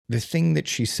the thing that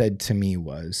she said to me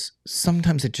was,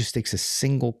 sometimes it just takes a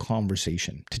single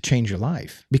conversation to change your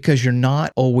life because you're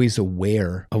not always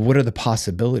aware of what are the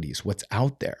possibilities, what's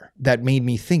out there. That made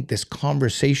me think this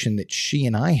conversation that she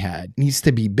and I had needs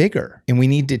to be bigger, and we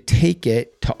need to take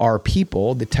it to our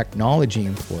people, the technology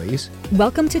employees.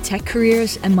 Welcome to Tech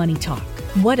Careers and Money Talk.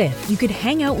 What if you could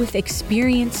hang out with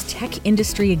experienced tech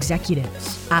industry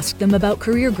executives, ask them about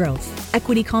career growth,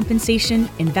 equity compensation,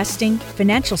 investing,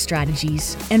 financial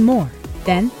strategies, and more.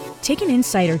 Then, take an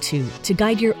insight or two to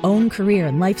guide your own career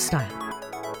and lifestyle.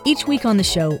 Each week on the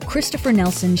show, Christopher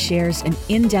Nelson shares an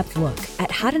in-depth look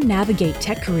at how to navigate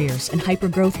tech careers and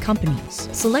hyper-growth companies,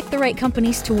 select the right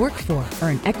companies to work for,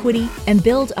 earn equity, and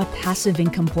build a passive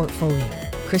income portfolio.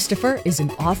 Christopher is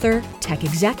an author, tech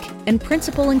exec, and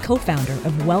principal and co-founder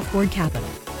of Wealthward Capital.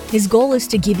 His goal is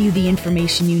to give you the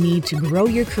information you need to grow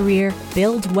your career,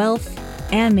 build wealth,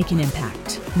 and make an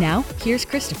impact. Now, here's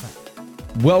Christopher.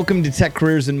 Welcome to Tech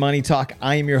Careers and Money Talk.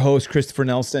 I am your host, Christopher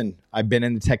Nelson. I've been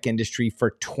in the tech industry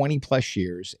for 20 plus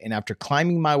years, and after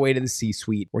climbing my way to the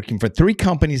C-suite, working for 3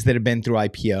 companies that have been through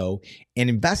IPO, and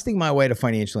investing my way to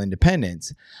financial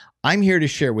independence, I'm here to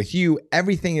share with you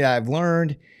everything that I've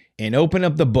learned and open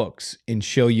up the books and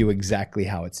show you exactly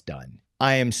how it's done.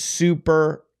 I am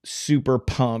super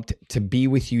pumped to be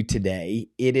with you today.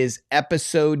 It is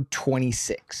episode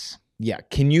 26. Yeah,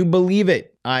 can you believe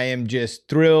it? I am just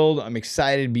thrilled. I'm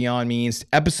excited beyond means.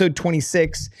 Episode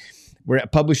 26. We're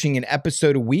publishing an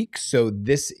episode a week, so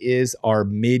this is our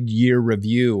mid-year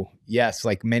review. Yes,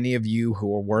 like many of you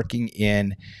who are working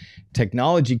in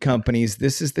technology companies,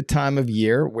 this is the time of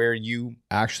year where you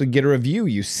actually get a review.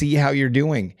 You see how you're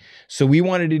doing. So we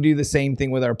wanted to do the same thing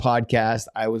with our podcast.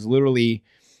 I was literally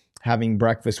having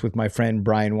breakfast with my friend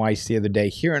Brian Weiss the other day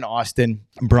here in Austin.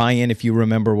 Brian, if you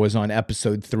remember, was on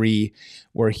episode 3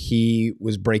 where he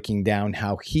was breaking down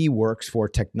how he works for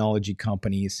technology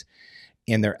companies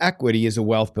and their equity is a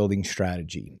wealth building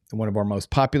strategy. One of our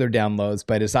most popular downloads.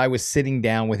 But as I was sitting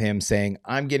down with him saying,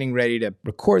 I'm getting ready to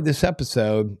record this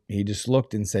episode, he just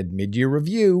looked and said, mid-year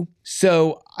review.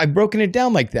 So I've broken it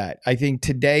down like that. I think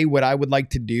today what I would like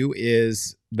to do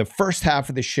is the first half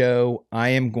of the show, I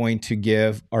am going to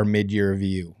give our mid-year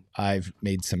review. I've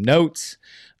made some notes.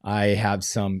 I have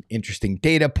some interesting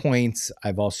data points.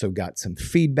 I've also got some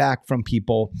feedback from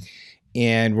people.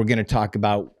 And we're going to talk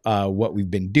about what we've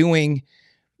been doing,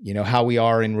 how we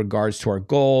are in regards to our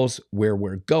goals, where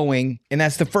we're going. And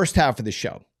that's the first half of the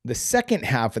show. The second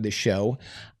half of the show,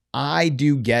 I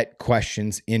do get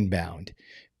questions inbound.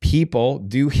 People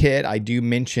do hit, I do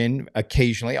mention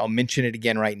occasionally, I'll mention it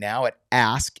again right now at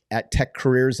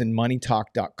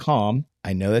ask@techcareersandmoneytalk.com.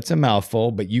 I know that's a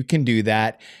mouthful, but you can do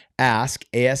that. Ask,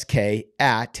 A-S-K,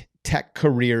 at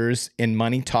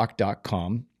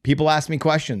techcareersandmoneytalk.com. People ask me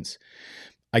questions.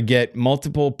 I get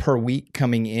multiple per week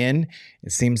coming in.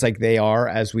 It seems like they are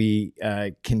as we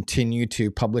continue to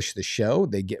publish the show.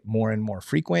 They get more and more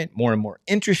frequent, more and more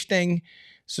interesting.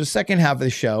 So second half of the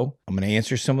show, I'm going to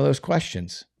answer some of those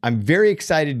questions. I'm very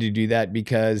excited to do that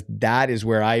because that is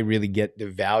where I really get the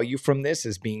value from this,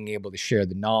 is being able to share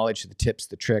the knowledge, the tips,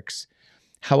 the tricks.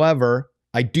 However,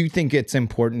 I do think it's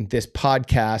important.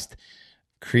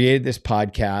 Created this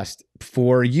podcast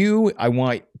for you. I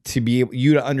want to be able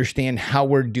you to understand how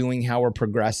we're doing, how we're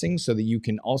progressing, so that you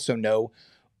can also know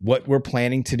what we're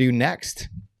planning to do next,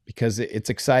 because it's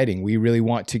exciting. We really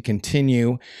want to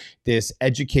continue this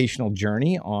educational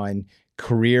journey on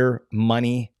career,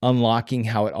 money, unlocking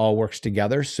how it all works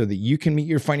together so that you can meet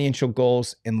your financial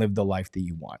goals and live the life that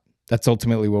you want. That's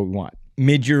ultimately what we want.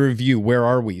 Mid-year review, where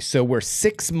are we? So we're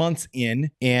 6 months in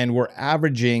and we're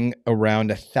averaging around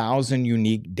 1,000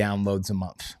 unique downloads a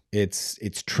month.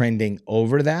 It's trending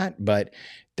over that, but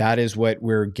that is what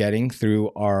we're getting through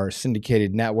our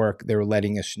syndicated network. They're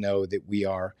letting us know that we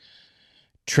are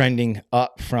trending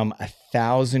up from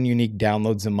 1,000 unique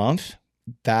downloads a month.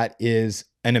 That is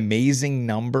an amazing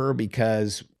number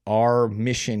because our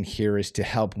mission here is to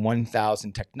help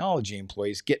 1,000 technology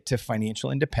employees get to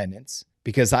financial independence.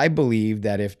 Because I believe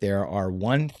that if there are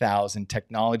 1,000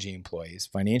 technology employees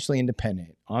financially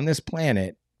independent on this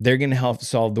planet, they're going to help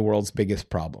solve the world's biggest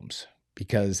problems.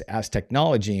 Because as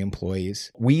technology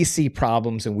employees, we see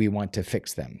problems and we want to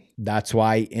fix them. That's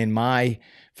why in my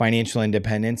financial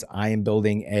independence, I am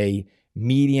building a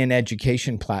median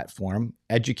education platform,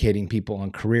 educating people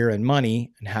on career and money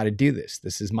and how to do this.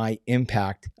 This is my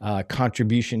impact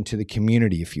contribution to the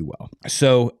community, if you will.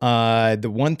 So the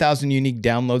 1,000 unique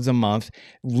downloads a month,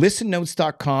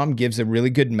 listennotes.com gives a really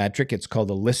good metric. It's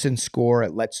called a listen score.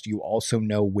 It lets you also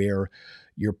know where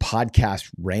your podcast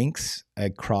ranks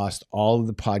across all of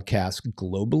the podcasts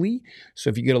globally. So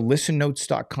if you go to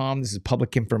listennotes.com, this is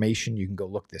public information. You can go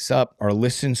look this up. Our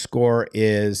listen score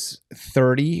is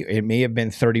 30. It may have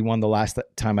been 31 the last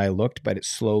time I looked, but it's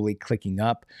slowly clicking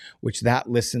up, which that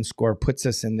listen score puts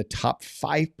us in the top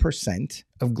 5%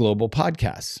 of global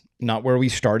podcasts. Not where we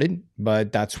started,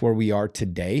 but that's where we are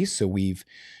today. So we've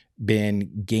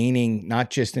been gaining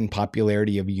not just in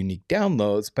popularity of unique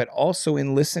downloads, but also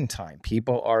in listen time.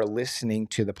 People are listening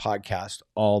to the podcast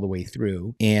all the way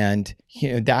through. And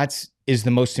that's is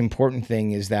the most important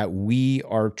thing, is that we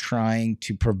are trying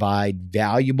to provide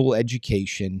valuable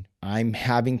education. I'm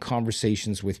having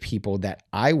conversations with people that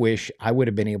I wish I would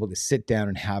have been able to sit down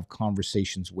and have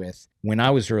conversations with when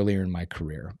I was earlier in my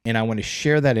career. And I want to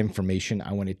share that information.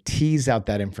 I want to tease out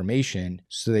that information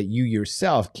so that you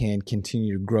yourself can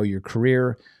continue to grow your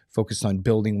career, focus on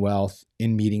building wealth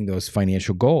and meeting those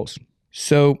financial goals.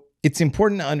 So it's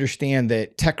important to understand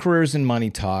that Tech Careers and Money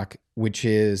Talk, which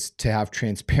is to have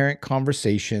transparent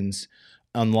conversations,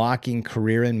 unlocking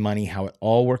career and money, how it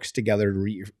all works together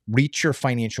to reach your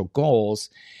financial goals.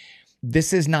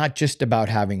 This is not just about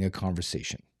having a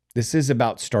conversation. This is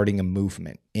about starting a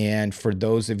movement. And for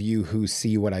those of you who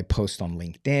see what I post on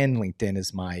LinkedIn, LinkedIn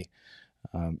is my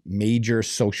major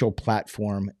social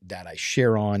platform that I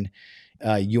share on.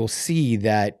 You'll see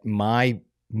that my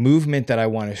movement that I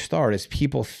want to start is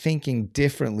people thinking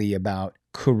differently about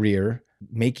career,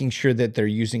 making sure that they're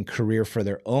using career for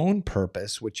their own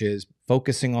purpose, which is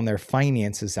focusing on their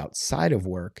finances outside of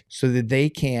work so that they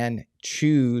can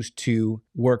choose to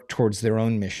work towards their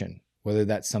own mission, whether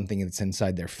that's something that's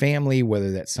inside their family,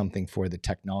 whether that's something for the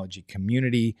technology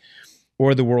community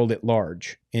or the world at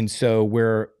large. And so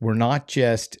we're not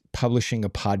just publishing a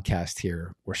podcast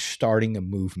here, we're starting a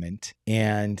movement.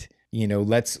 And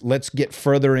let's get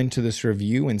further into this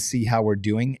review and see how we're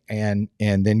doing, and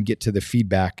then get to the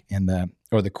feedback and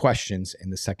the questions in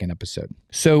the second episode.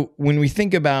 So when we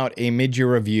think about a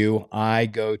mid-year review, I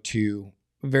go to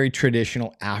a very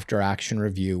traditional after action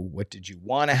review. What did you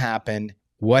want to happen?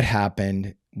 What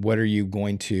happened? What are you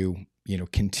going to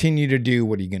continue to do?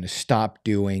 What are you going to stop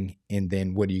doing? And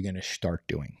then what are you going to start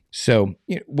doing? So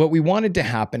what we wanted to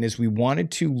happen is we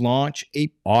wanted to launch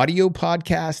a audio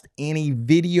podcast and a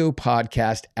video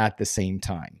podcast at the same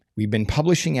time. We've been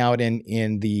publishing out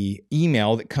in the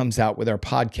email that comes out with our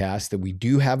podcast that we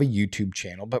do have a YouTube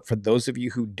channel. But for those of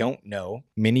you who don't know,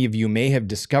 many of you may have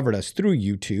discovered us through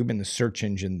YouTube and the search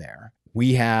engine there.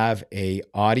 We have a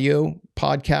audio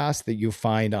podcast that you'll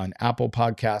find on Apple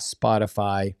Podcasts,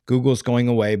 Spotify. Google's going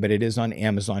away, but it is on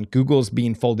Amazon. Google's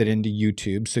being folded into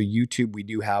YouTube. So YouTube, we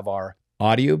do have our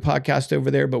audio podcast over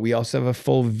there, but we also have a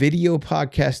full video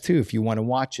podcast too, if you want to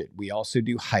watch it. We also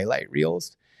do highlight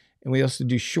reels, and we also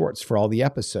do shorts for all the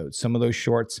episodes. Some of those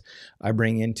shorts I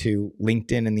bring into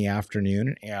LinkedIn in the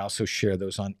afternoon, and I also share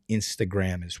those on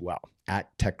Instagram as well,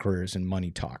 at Tech Careers and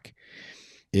Money Talk,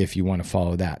 if you want to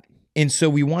follow that. And so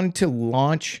we wanted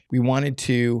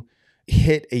to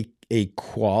hit a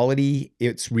quality.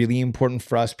 It's really important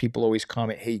for us. People always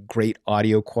comment, hey, great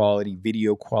audio quality,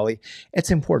 video quality.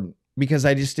 It's important because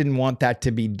I just didn't want that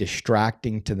to be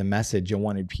distracting to the message. I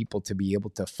wanted people to be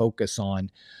able to focus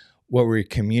on what we're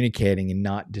communicating and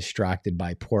not distracted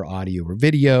by poor audio or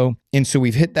video. And so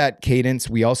we've hit that cadence.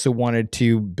 We also wanted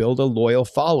to build a loyal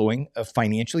following of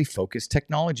financially focused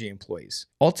technology employees.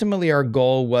 Ultimately, our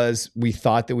goal was, we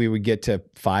thought that we would get to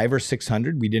 500 or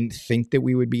 600. We didn't think that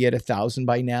we would be at 1,000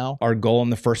 by now. Our goal in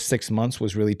the first 6 months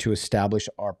was really to establish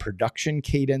our production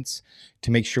cadence,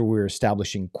 to make sure we were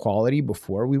establishing quality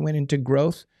before we went into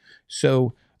growth.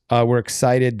 So we're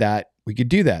excited that we could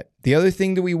do that. The other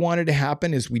thing that we wanted to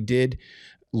happen is we did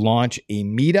launch a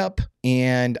meetup,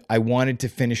 and I wanted to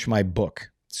finish my book.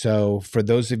 So for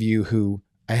those of you who,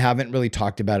 I haven't really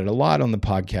talked about it a lot on the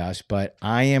podcast, but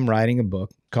I am writing a book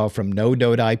called From No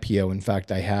Dough to IPO. In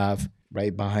fact, I have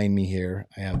right behind me here,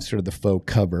 I have sort of the faux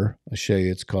cover. I'll show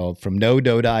you. It's called From No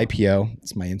Dough to IPO.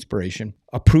 It's my inspiration.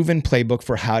 A proven playbook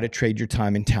for how to trade your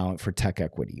time and talent for tech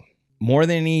equity. More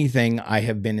than anything, I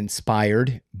have been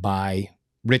inspired by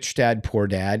Rich Dad, Poor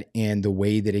Dad, and the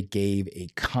way that it gave a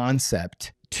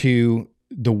concept to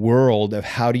the world of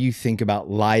how do you think about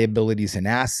liabilities and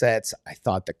assets. I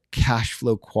thought the cash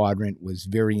flow quadrant was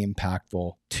very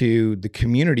impactful to the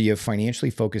community of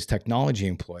financially focused technology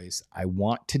employees. I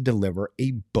want to deliver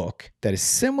a book that is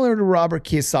similar to Robert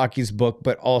Kiyosaki's book,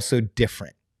 but also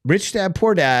different. Rich Dad,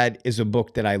 Poor Dad is a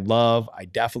book that I love. I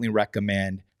definitely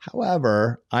recommend.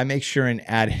 However, I make sure and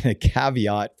add in a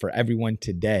caveat for everyone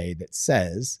today that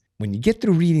says, when you get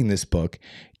through reading this book,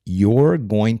 you're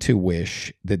going to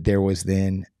wish that there was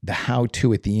then the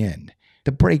how-to at the end.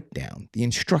 the breakdown, the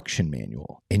instruction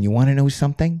manual. And you want to know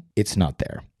something? It's not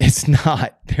there. It's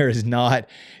not. There is not.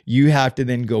 You have to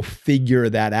then go figure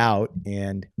that out.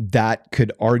 And that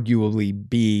could arguably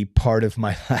be part of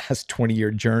my last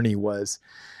 20-year journey, was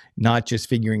not just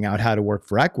figuring out how to work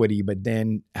for equity, but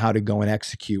then how to go and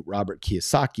execute Robert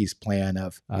Kiyosaki's plan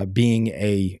of being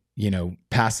a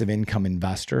passive income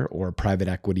investor or a private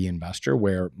equity investor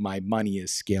where my money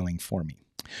is scaling for me.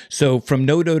 So from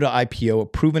no-dough to IPO, a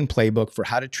proven playbook for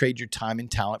how to trade your time and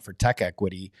talent for tech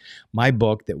equity, my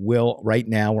book that right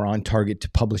now we're on target to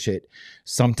publish it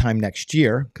sometime next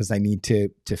year because I need to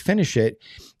finish it.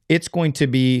 It's going to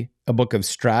be a book of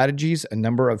strategies, a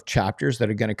number of chapters that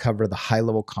are going to cover the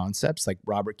high-level concepts like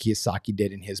Robert Kiyosaki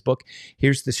did in his book.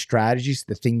 Here's the strategies,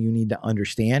 the thing you need to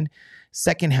understand.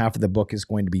 Second half of the book is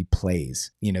going to be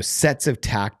plays, sets of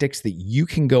tactics that you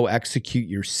can go execute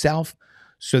yourself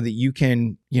so that you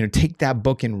can, take that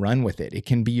book and run with it. It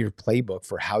can be your playbook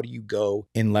for how do you go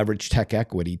and leverage tech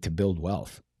equity to build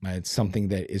wealth. It's something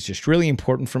that is just really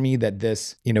important for me, that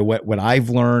this, what I've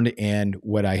learned and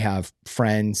what I have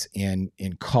friends and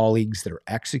colleagues that are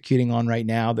executing on right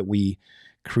now, that we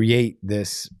create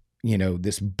this,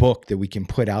 this book that we can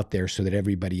put out there so that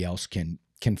everybody else can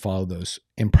follow those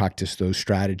and practice those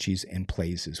strategies and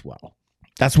plays as well.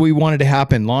 That's what we wanted to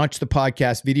happen. Launch the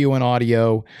podcast, video and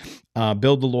audio,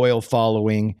 build the loyal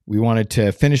following. We wanted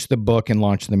to finish the book and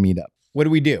launch the meetup. What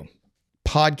do?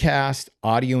 Podcast,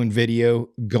 audio and video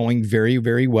going very,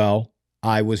 very well.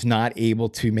 I was not able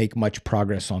to make much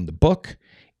progress on the book.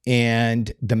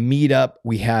 And the meetup,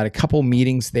 we had a couple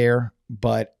meetings there,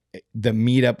 but the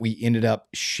meetup, we ended up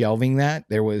shelving that.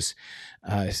 There was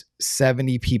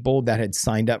 70 people that had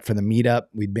signed up for the meetup.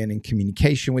 We'd been in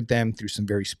communication with them through some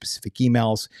very specific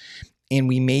emails. And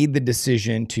we made the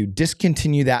decision to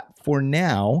discontinue that for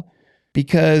now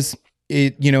because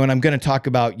and I'm going to talk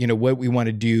about, what we want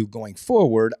to do going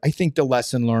forward. I think the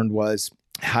lesson learned was,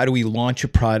 how do we launch a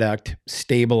product,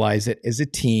 stabilize it as a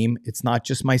team? It's not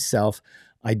just myself.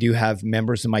 I do have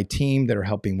members of my team that are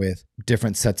helping with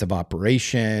different sets of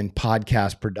operation,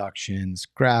 podcast productions,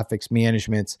 graphics,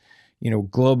 managements,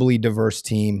 globally diverse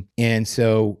team. And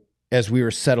so as we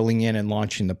were settling in and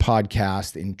launching the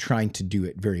podcast and trying to do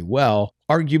it very well,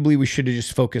 arguably we should have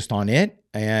just focused on it.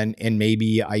 And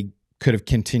maybe I could have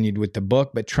continued with the book,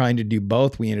 but trying to do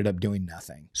both, we ended up doing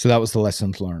nothing. So that was the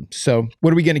lessons learned. So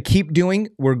what are we going to keep doing?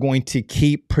 We're going to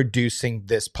keep producing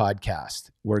this podcast.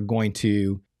 We're going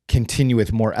to continue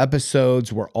with more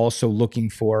episodes. We're also looking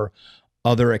for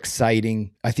other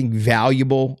exciting, I think,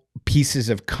 valuable pieces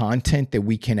of content that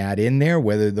we can add in there,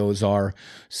 whether those are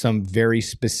some very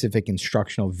specific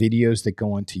instructional videos that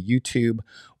go onto YouTube,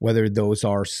 whether those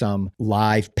are some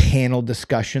live panel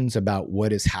discussions about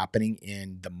what is happening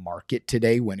in the market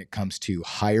today when it comes to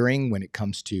hiring, when it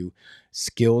comes to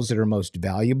skills that are most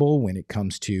valuable, when it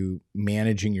comes to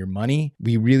managing your money.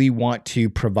 We really want to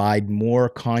provide more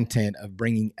content of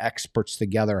bringing experts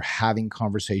together, having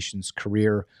conversations,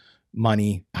 career,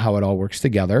 money, how it all works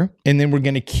together. And then we're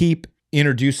going to keep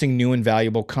introducing new and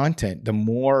valuable content. The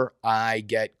more I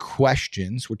get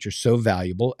questions, which are so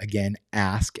valuable, again,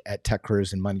 ask at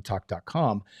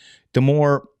techcareersandmoneytalk.com, the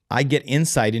more I get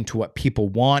insight into what people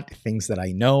want, things that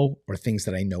I know or things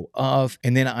that I know of.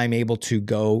 And then I'm able to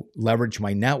go leverage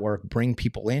my network, bring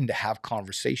people in to have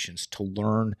conversations, to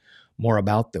learn more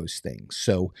about those things.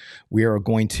 So we are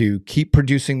going to keep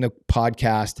producing the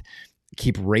podcast,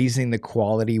 keep raising the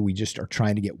quality. We just are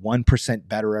trying to get 1%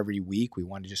 better every week. We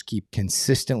want to just keep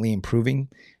consistently improving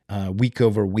week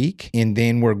over week. And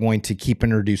then we're going to keep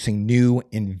introducing new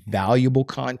and valuable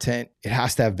content. It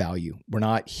has to have value. We're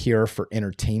not here for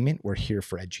entertainment. We're here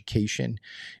for education.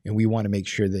 And we want to make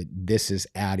sure that this is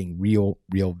adding real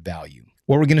value.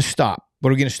 What we're going to stop. What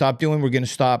are we going to stop doing? We're going to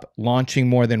stop launching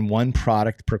more than one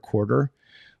product per quarter.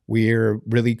 We're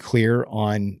really clear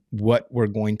on what we're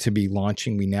going to be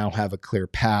launching. We now have a clear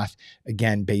path,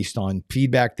 again, based on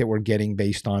feedback that we're getting,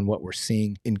 based on what we're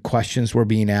seeing in questions we're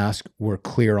being asked. We're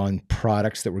clear on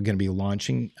products that we're going to be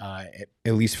launching, at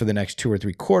least for the next 2 or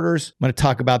 3 quarters. I'm going to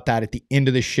talk about that at the end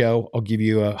of the show. I'll give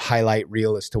you a highlight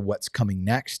reel as to what's coming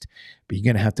next, but you're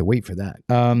going to have to wait for that.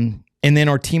 And then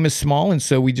our team is small, and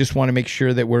so we just want to make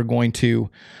sure that we're going to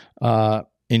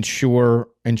ensure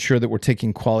that we're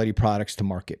taking quality products to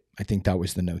market. I think that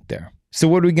was the note there. So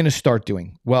what are we going to start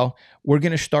doing? Well, we're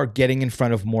going to start getting in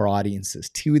front of more audiences.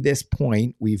 To this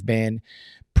point, we've been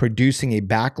producing a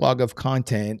backlog of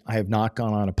content. I have not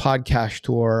gone on a podcast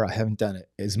tour. I haven't done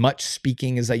as much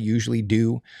speaking as I usually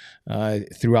do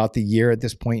throughout the year at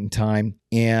this point in time.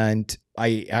 And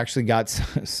I actually got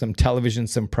some television,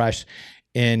 some press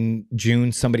in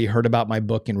June, somebody heard about my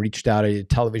book and reached out at a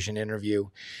television interview.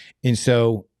 And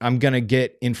so I'm going to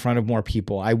get in front of more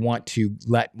people. I want to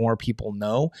let more people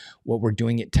know what we're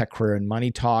doing at Tech Career and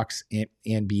Money Talks,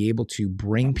 and be able to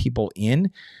bring people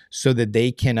in so that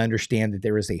they can understand that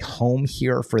there is a home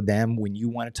here for them when you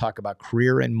want to talk about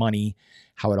career and money,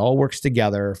 how it all works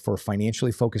together for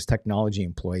financially focused technology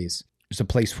employees. There's a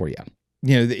place for you.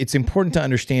 It's important to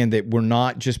understand that we're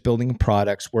not just building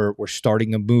products, we're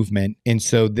starting a movement. And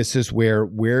so this is where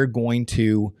we're going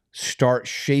to start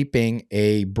shaping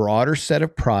a broader set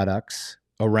of products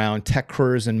around Tech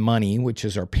Careers and Money, which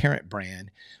is our parent brand.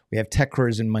 We have Tech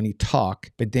Careers and Money Talk,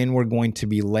 but then we're going to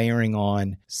be layering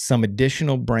on some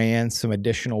additional brands, some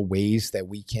additional ways that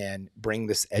we can bring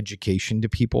this education to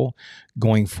people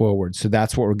going forward. So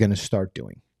that's what we're going to start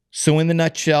doing. So in the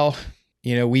nutshell,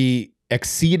 we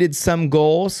exceeded some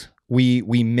goals. We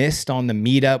missed on the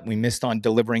meetup. We missed on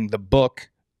delivering the book.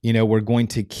 We're going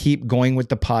to keep going with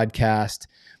the podcast.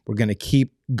 We're going to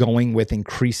keep going with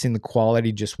increasing the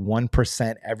quality just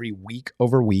 1% every week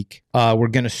over week. We're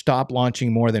going to stop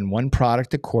launching more than one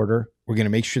product a quarter. We're going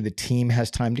to make sure the team has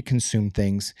time to consume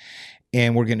things.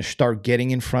 And we're going to start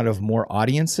getting in front of more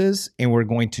audiences, and we're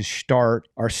going to start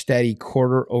our steady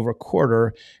quarter over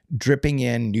quarter dripping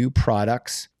in new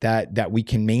products that we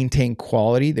can maintain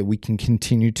quality, that we can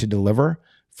continue to deliver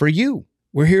for you.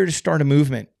 We're here to start a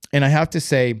movement. And I have to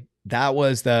say, that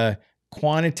was the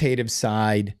quantitative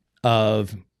side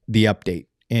of the update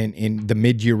in the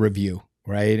mid-year review.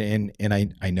 Right. And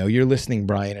I know you're listening,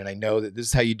 Brian, and I know that this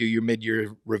is how you do your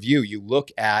mid-year review. You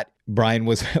look at, Brian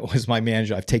was my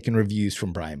manager. I've taken reviews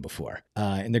from Brian before,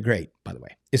 and they're great, by the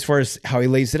way. As far as how he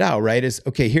lays it out, right, is,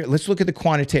 okay, here, let's look at the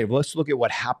quantitative. Let's look at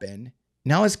what happened.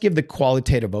 Now let's give the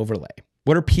qualitative overlay.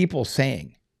 What are people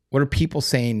saying? What are people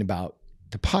saying about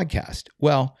the podcast?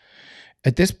 Well,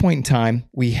 at this point in time,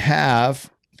 we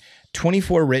have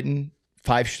 24 written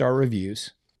 5-star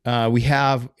reviews. We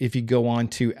have, if you go on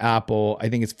to Apple, I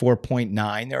think it's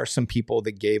 4.9. There are some people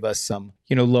that gave us some,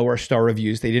 lower star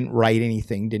reviews. They didn't write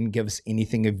anything, didn't give us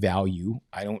anything of value.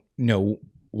 I don't know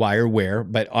why or where,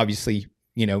 but obviously,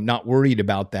 not worried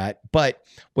about that. But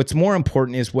what's more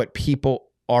important is what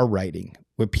people are writing,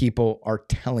 what people are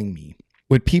telling me.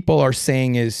 What people are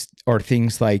saying are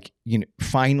things like,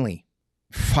 finally,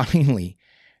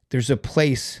 there's a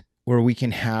place where we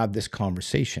can have this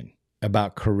conversation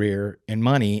about career and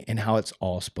money and how it's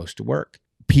all supposed to work.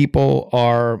 People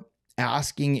are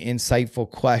asking insightful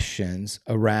questions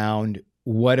around,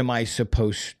 what am I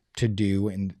supposed to do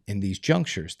in these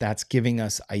junctures? That's giving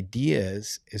us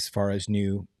ideas as far as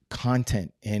new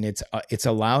content, and it's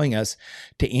allowing us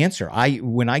to answer.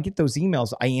 When I get those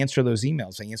emails, I answer those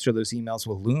emails. I answer those emails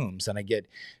with looms, and I get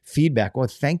feedback. Well,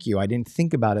 thank you. I didn't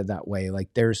think about it that way.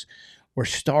 We're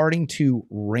starting to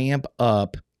ramp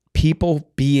up people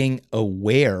being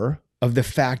aware of the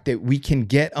fact that we can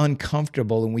get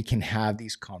uncomfortable and we can have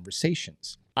these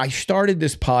conversations. I started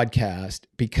this podcast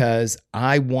because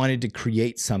I wanted to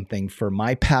create something for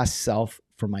my past self,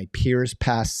 for my peers'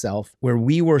 past self, where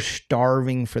we were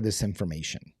starving for this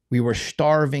information. We were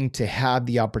starving to have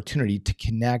the opportunity to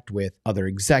connect with other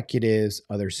executives,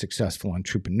 other successful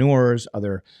entrepreneurs,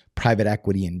 other private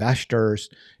equity investors,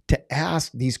 to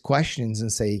ask these questions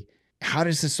and say, how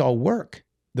does this all work?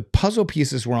 The puzzle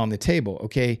pieces were on the table.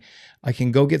 Okay, I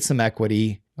can go get some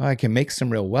equity. I can make some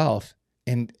real wealth.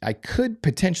 And I could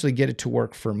potentially get it to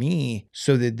work for me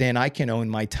so that then I can own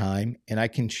my time and I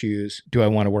can choose, do I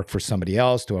want to work for somebody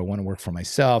else? Do I want to work for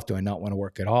myself? Do I not want to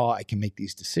work at all? I can make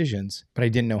these decisions, but I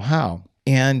didn't know how.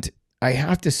 And I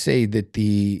have to say that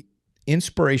the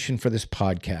inspiration for this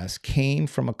podcast came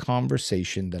from a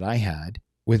conversation that I had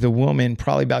with a woman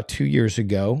probably about 2 years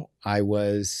ago. I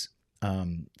was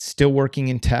still working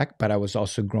in tech, but I was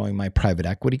also growing my private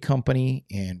equity company,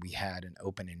 and we had an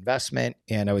open investment,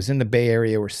 and I was in the Bay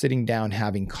Area. We're sitting down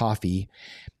having coffee,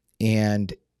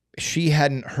 and she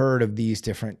hadn't heard of these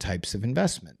different types of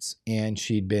investments, and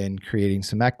she'd been creating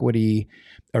some equity,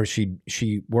 or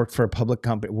she worked for a public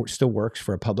company, still works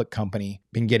for a public company,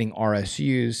 been getting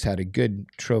RSUs, had a good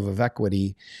trove of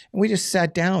equity, and we just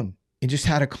sat down and just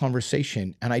had a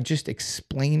conversation, and I just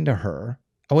explained to her.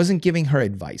 I wasn't giving her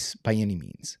advice by any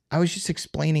means. I was just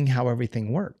explaining how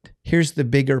everything worked. Here's the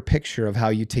bigger picture of how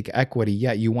you take equity.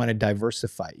 Yeah, you want to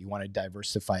diversify. You want to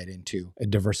diversify it into a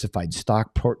diversified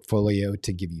stock portfolio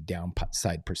to give you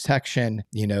downside protection.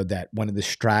 That one of the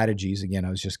strategies, again, I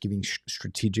was just giving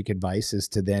strategic advice, is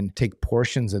to then take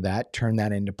portions of that, turn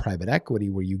that into private equity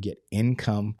where you get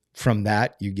income from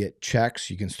that. You get checks.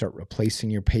 You can start replacing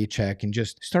your paycheck, and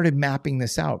just started mapping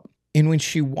this out. And when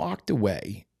she walked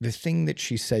away, the thing that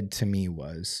she said to me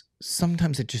was,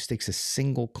 sometimes it just takes a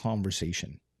single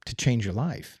conversation to change your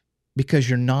life because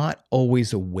you're not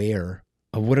always aware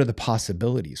of what are the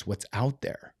possibilities, what's out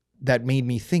there. That made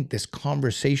me think this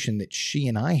conversation that she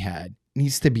and I had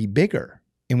needs to be bigger.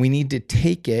 And we need to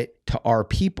take it to our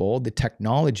people, the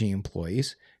technology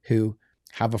employees who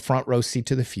have a front row seat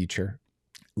to the future,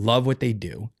 love what they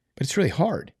do, but it's really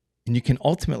hard. And you can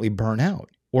ultimately burn out.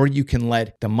 Or you can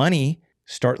let the money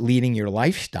start leading your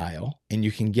lifestyle and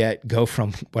you can go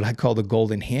from what I call the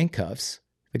golden handcuffs,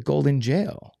 the golden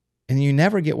jail. And you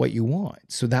never get what you want.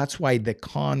 So that's why the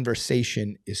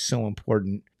conversation is so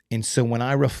important. And so when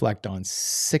I reflect on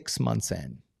 6 months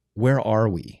in, where are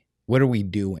we? What are we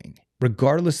doing?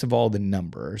 Regardless of all the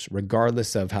numbers,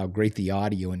 regardless of how great the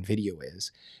audio and video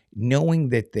is, knowing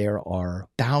that there are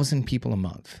 1,000 people a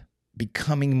month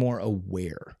becoming more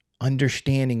aware,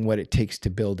 understanding what it takes to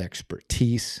build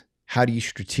expertise. How do you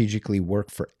strategically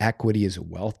work for equity as a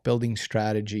wealth building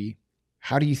strategy?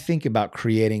 How do you think about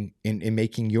creating and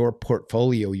making your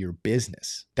portfolio your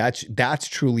business? That's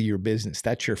truly your business.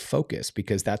 That's your focus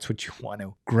because that's what you want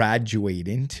to graduate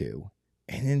into.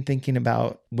 And then thinking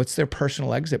about what's their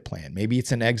personal exit plan. Maybe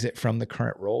it's an exit from the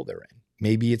current role they're in.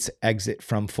 Maybe it's exit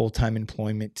from full-time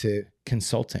employment to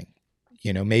consulting.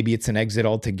 Maybe it's an exit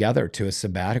altogether to a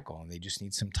sabbatical and they just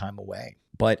need some time away.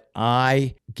 But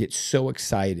I get so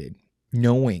excited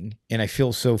knowing, and I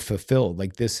feel so fulfilled. I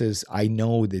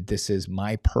know that this is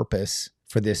my purpose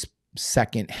for this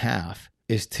second half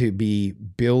is to be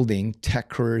building Tech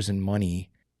Careers and Money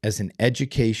as an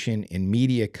education and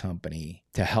media company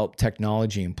to help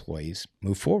technology employees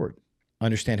move forward,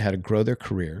 understand how to grow their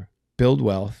career, build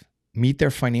wealth, meet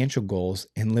their financial goals,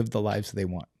 and live the lives they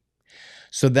want.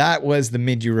 So that was the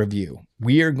mid-year review.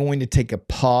 We are going to take a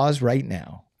pause right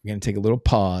now. We're going to take a little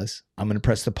pause. I'm going to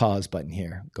press the pause button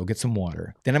here. Go get some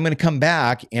water. Then I'm going to come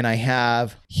back and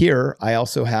I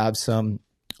also have some,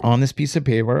 on this piece of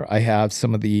paper, I have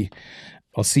some of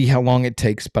I'll see how long it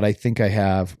takes, but I think I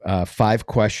have 5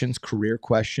 questions, career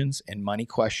questions and money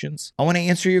questions. I want to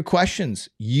answer your questions.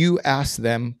 You ask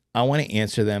them. I want to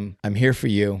answer them. I'm here for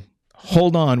you.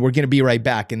 Hold on, we're going to be right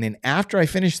back. And then after I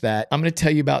finish that, I'm going to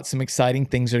tell you about some exciting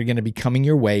things that are going to be coming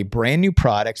your way, brand new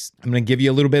products. I'm going to give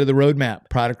you a little bit of the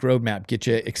product roadmap, get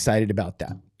you excited about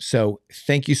that. So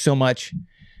thank you so much.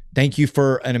 Thank you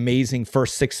for an amazing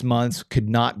first 6 months. Could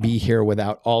not be here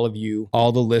without all of you,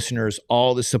 all the listeners,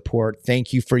 all the support.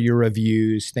 Thank you for your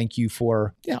reviews. Thank you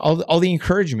for all the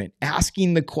encouragement.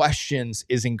 Asking the questions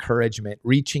is encouragement.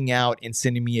 Reaching out and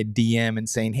sending me a DM and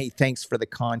saying, hey, thanks for the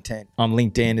content on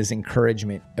LinkedIn is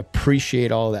encouragement.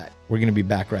 Appreciate all that. We're going to be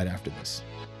back right after this.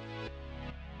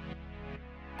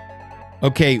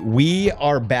 Okay, we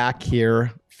are back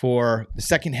here for the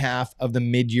second half of the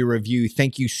mid-year review.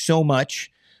 Thank you so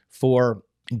much for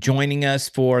joining us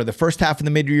for the first half of the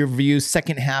mid-year review.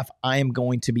 Second half, I am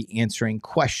going to be answering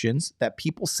questions that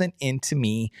people sent in to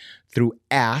me through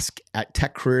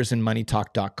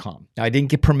ask@techcareersandmoneytalk.com. Now, I didn't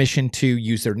get permission to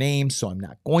use their name, so I'm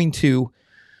not going to.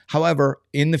 However,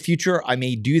 in the future, I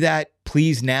may do that.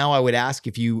 Please now, I would ask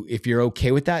if you're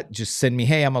okay with that, just send me,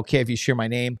 hey, I'm okay if you share my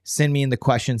name. Send me in the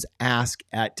questions,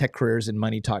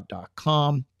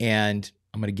 ask@techcareersandmoneytalk.com. And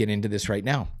I'm going to get into this right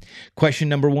now. Question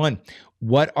number 1,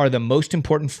 what are the most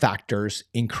important factors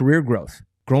in career growth?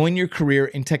 Growing your career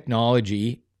in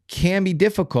technology can be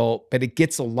difficult, but it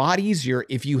gets a lot easier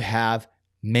if you have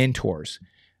mentors.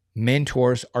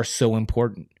 Mentors are so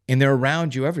important and they're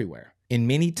around you everywhere. And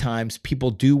many times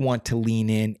people do want to lean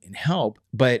in and help,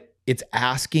 but it's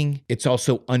asking, it's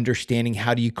also understanding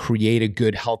how do you create a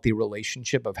good, healthy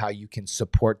relationship of how you can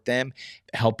support them,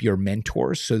 help your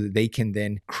mentors so that they can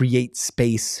then create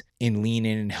space and lean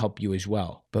in and help you as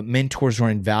well. But mentors are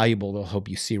invaluable. They'll help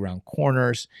you see around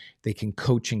corners. They can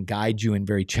coach and guide you in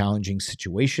very challenging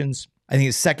situations. I think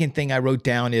the second thing I wrote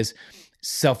down is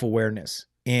self-awareness.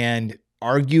 And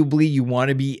arguably, you want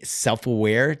to be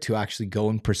self-aware to actually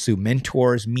go and pursue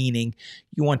mentors, meaning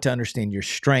you want to understand your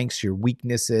strengths, your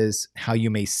weaknesses, how you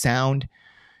may sound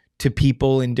to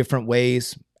people in different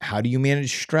ways. How do you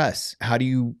manage stress? How do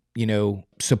you,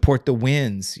 support the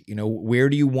wins? Where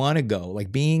do you want to go?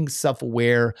 Like being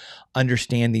self-aware,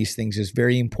 understand these things is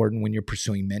very important when you're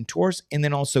pursuing mentors, and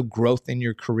then also growth in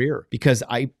your career. Because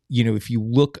if you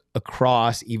look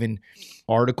across even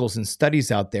articles and studies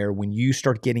out there, when you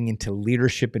start getting into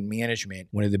leadership and management,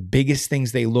 one of the biggest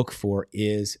things they look for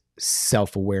is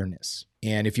self-awareness.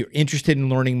 And if you're interested in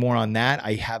learning more on that,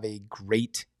 I have a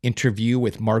great interview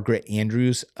with Margaret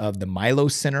Andrews of the Milo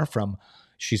Center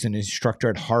she's an instructor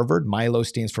at Harvard. Milo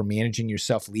stands for Managing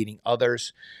Yourself, Leading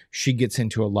Others. She gets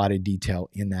into a lot of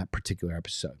detail in that particular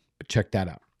episode. check that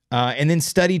out. And then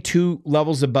study 2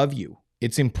 levels above you.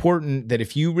 It's important that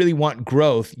if you really want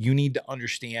growth, you need to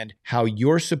understand how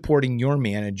you're supporting your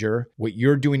manager, what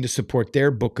you're doing to support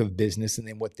their book of business, and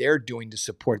then what they're doing to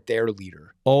support their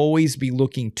leader. Always be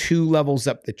looking 2 levels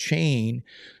up the chain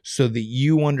so that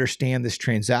you understand this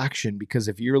transaction, because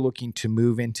if you're looking to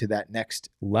move into that next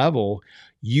level,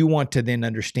 you want to then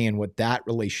understand what that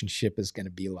relationship is going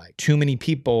to be like. Too many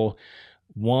people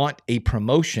want a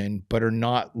promotion, but are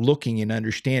not looking and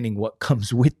understanding what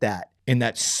comes with that. And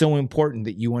that's so important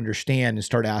that you understand and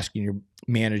start asking your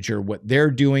manager what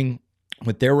they're doing,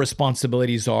 what their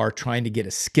responsibilities are, trying to get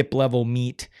a skip level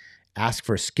meet, ask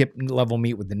for a skip level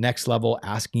meet with the next level,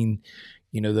 asking,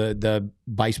 the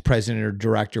vice president or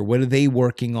director, what are they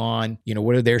working on?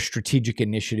 What are their strategic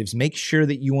initiatives? Make sure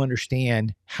that you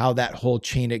understand how that whole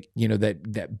chain of,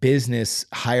 that business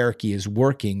hierarchy is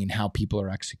working and how people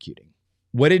are executing.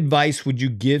 What advice would you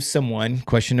give someone,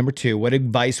 question number 2, what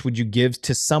advice would you give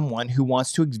to someone who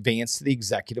wants to advance to the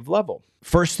executive level?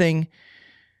 First thing,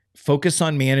 focus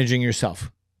on managing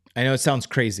yourself. I know it sounds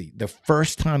crazy. The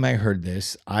first time I heard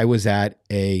this, I was at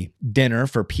a dinner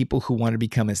for people who want to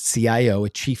become a CIO, a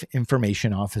Chief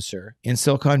Information Officer in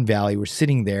Silicon Valley. We're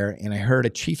sitting there and I heard a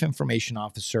Chief Information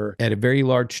Officer at a very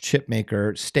large chip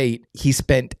maker state he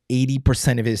spent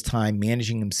 80% of his time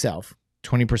managing himself,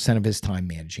 20% of his time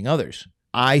managing others.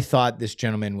 I thought this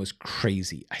gentleman was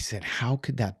crazy. I said, how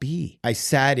could that be? I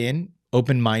sat in,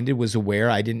 open-minded, was aware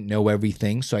I didn't know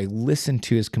everything. So I listened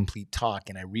to his complete talk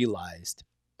and I realized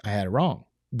I had it wrong.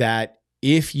 That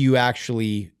if you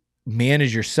actually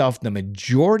manage yourself the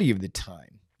majority of the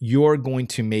time, you're going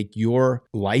to make your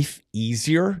life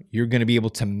easier. You're going to be able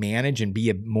to manage and be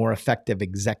a more effective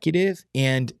executive,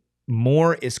 and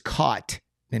more is caught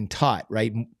than taught,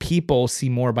 right? People see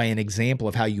more by an example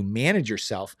of how you manage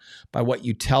yourself by what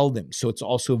you tell them. So it's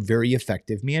also very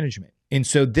effective management. And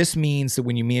so this means that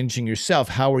when you're managing yourself,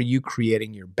 how are you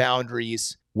creating your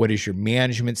boundaries? What is your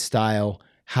management style?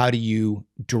 How do you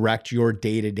direct your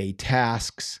day-to-day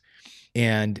tasks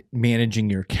and managing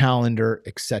your calendar,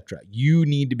 etc.? You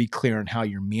need to be clear on how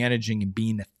you're managing and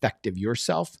being effective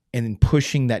yourself, and then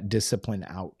pushing that discipline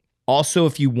out. Also,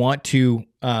 if you want to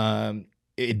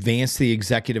advance to the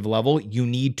executive level, you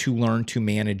need to learn to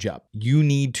manage up. You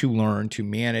need to learn to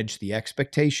manage the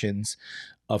expectations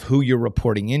of who you're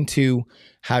reporting into,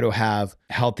 how to have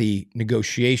healthy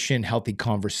negotiation, healthy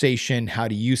conversation, how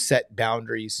do you set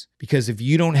boundaries? Because if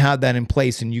you don't have that in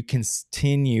place and you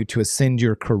continue to ascend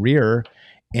your career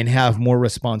and have more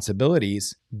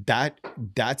responsibilities,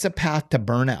 that's a path to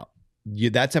burnout.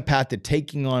 That's a path to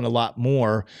taking on a lot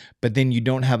more, but then you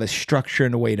don't have a structure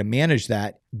and a way to manage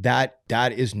that. That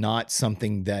is not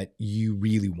something that you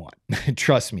really want.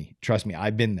 Trust me,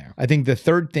 I've been there. I think the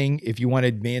third thing, if you want to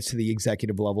advance to the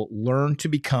executive level, learn to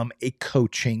become a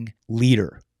coaching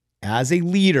leader. As a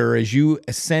leader, as you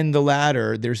ascend the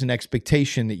ladder, there's an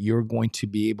expectation that you're going to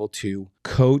be able to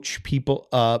coach people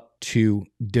up to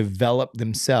develop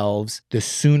themselves. The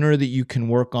sooner that you can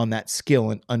work on that skill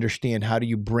and understand how do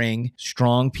you bring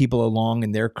strong people along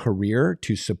in their career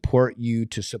to support you,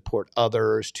 to support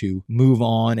others, to move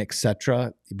on,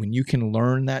 etc. When you can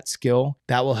learn that skill,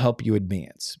 that will help you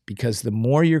advance, because the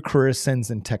more your career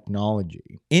ascends in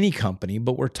technology, any company,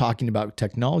 but we're talking about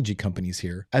technology companies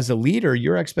here, as a leader,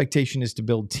 your expectation is to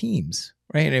build teams.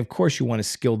 Right. And of course, you want to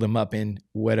skill them up in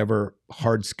whatever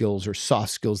hard skills or soft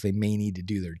skills they may need to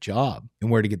do their job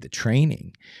and where to get the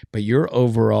training. But your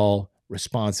overall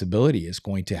responsibility is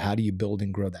going to, how do you build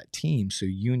and grow that team? So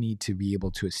you need to be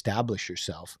able to establish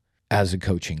yourself as a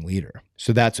coaching leader.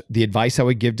 So that's the advice I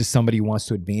would give to somebody who wants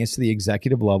to advance to the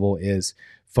executive level: is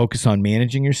focus on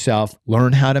managing yourself,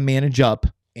 learn how to manage up,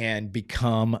 and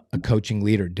become a coaching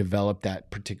leader. Develop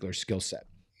that particular skill set.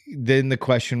 Then the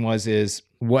question is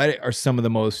what are some of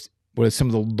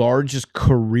the largest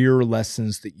career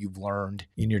lessons that you've learned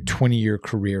in your 20-year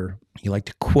career? You like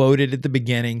to quote it at the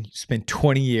beginning. You spent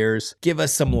 20 years. Give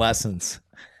us some lessons.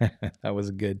 That was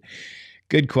a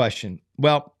good question.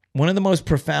 Well, one of the most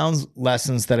profound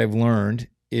lessons that I've learned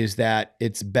is that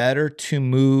it's better to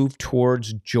move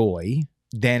towards joy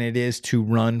than it is to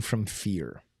run from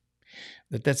fear.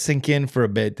 Let that sink in for a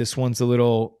bit. This one's a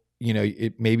little,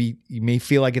 you may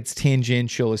feel like it's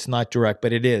tangential, it's not direct,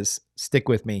 but it is. Stick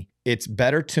with me. It's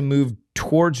better to move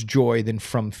towards joy than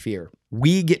from fear.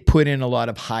 We get put in a lot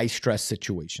of high stress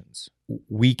situations.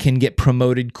 We can get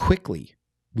promoted quickly.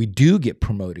 We do get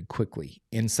promoted quickly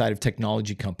inside of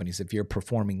technology companies. If you're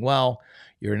performing well,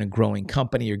 you're in a growing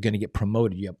company, you're going to get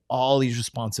promoted. You have all these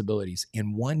responsibilities.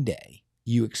 And one day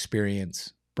you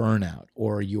experience burnout,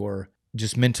 or your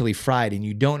just mentally fried and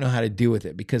you don't know how to deal with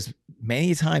it, because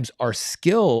many times our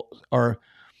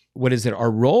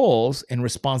roles and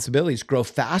responsibilities grow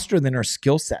faster than our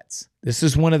skill sets. This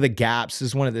is one of the gaps. This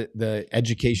is one of the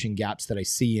education gaps that I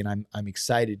see, and I'm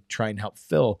excited to try and help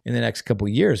fill in the next couple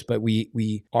of years. But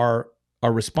our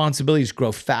responsibilities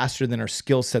grow faster than our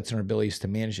skill sets and our abilities to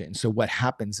manage it. And so what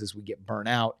happens is we get burnt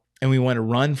out and we want to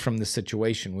run from the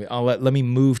situation. Let me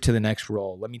move to the next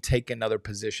role. Let me take another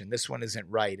position. This one isn't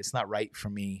right. It's not right for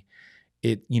me.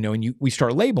 We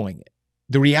start labeling it.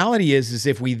 The reality is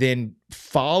if we then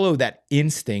follow that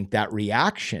instinct, that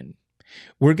reaction,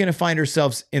 we're going to find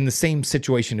ourselves in the same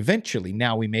situation eventually.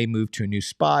 Now, we may move to a new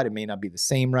spot. It may not be the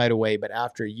same right away, but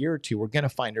after a year or two, we're going to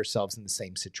find ourselves in the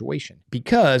same situation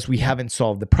because we haven't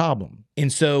solved the problem.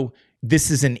 And so this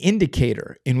is an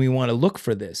indicator, and we want to look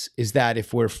for this, is that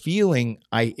if we're feeling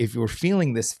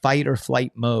this fight or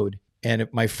flight mode, and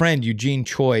my friend Eugene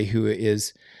Choi,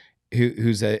 who's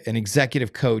an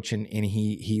executive coach, and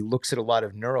he looks at a lot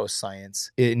of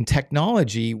neuroscience. In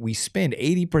technology, we spend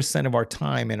 80% of our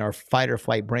time in our fight or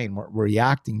flight brain. We're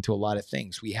reacting to a lot of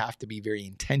things. We have to be very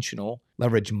intentional,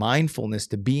 leverage mindfulness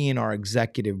to be in our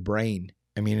executive brain.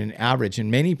 I mean, an average, and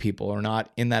many people are not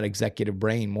in that executive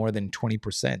brain more than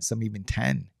 20%, some even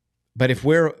 10. But if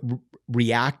we're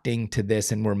reacting to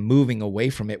this and we're moving away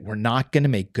from it, we're not going to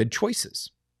make good choices.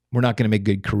 We're not going to make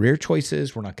good career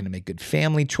choices. We're not going to make good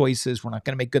family choices. We're not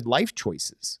going to make good life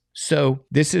choices. So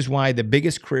this is why the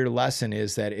biggest career lesson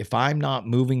is that if I'm not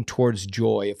moving towards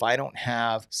joy, if I don't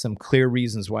have some clear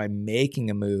reasons why I'm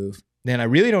making a move, then I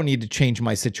really don't need to change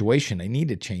my situation. I need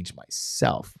to change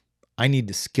myself. I need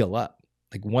to skill up.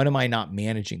 Like, what am I not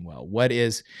managing well?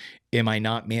 Am I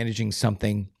not managing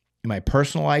something in my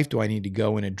personal life? Do I need to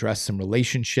go and address some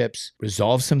relationships,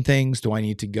 resolve some things? Do I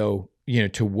need to go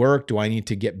to work? Do I need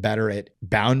to get better at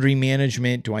boundary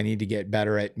management? Do I need to get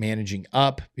better at managing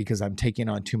up because I'm taking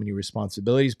on too many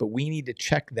responsibilities? But we need to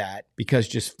check that, because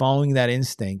just following that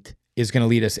instinct is going to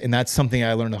lead us. And that's something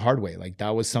I learned the hard way. Like,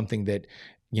 that was something that,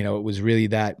 it was really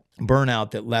that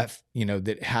burnout that left,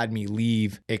 that had me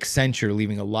leave Accenture,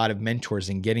 leaving a lot of mentors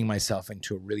and getting myself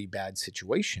into a really bad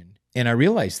situation. And I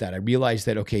realized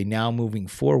that, okay, now moving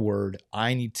forward,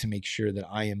 I need to make sure that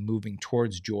I am moving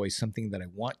towards joy, something that I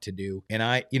want to do. And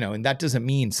and that doesn't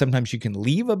mean sometimes you can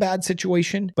leave a bad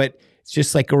situation, but it's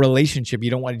just like a relationship. You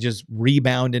don't want to just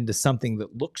rebound into something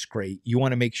that looks great. You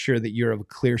want to make sure that you're of a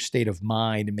clear state of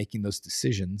mind in making those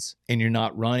decisions, and you're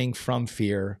not running from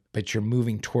fear, but you're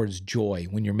moving towards joy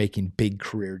when you're making big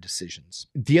career decisions.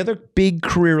 The other big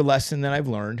career lesson that I've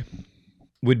learned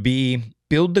would be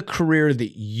build the career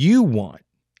that you want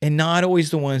and not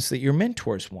always the ones that your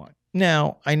mentors want.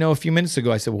 Now, I know a few minutes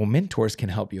ago I said, well, mentors can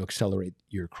help you accelerate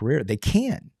your career. They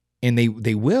can, and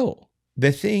they will.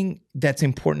 The thing that's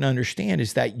important to understand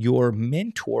is that your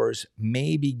mentors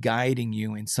may be guiding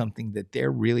you in something that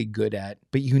they're really good at,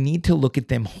 but you need to look at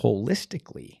them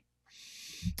holistically.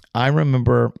 I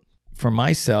remember for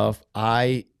myself,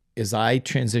 as I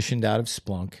transitioned out of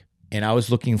Splunk and I was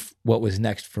looking what was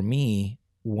next for me,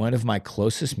 one of my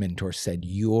closest mentors said,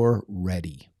 "You're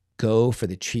ready. Go for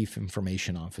the chief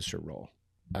information officer role."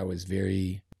 I was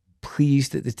very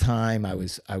pleased at the time. I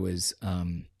was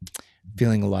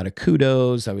feeling a lot of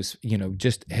kudos. I was,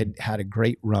 just had a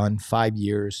great run, 5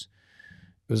 years.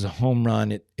 It was a home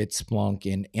run at Splunk.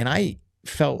 And I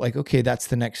felt like, okay, that's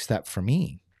the next step for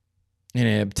me. And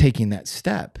I ended up taking that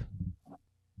step.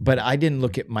 But I didn't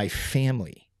look at my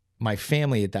family. My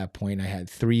family at that point, I had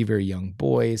 3 very young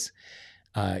boys.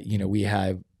 We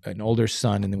have an older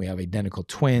son, and then we have identical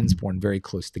twins born very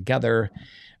close together,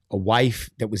 a wife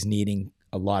that was needing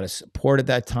a lot of support at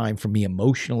that time for me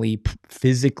emotionally,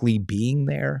 physically being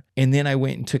there. And then I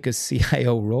went and took a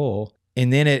CIO role.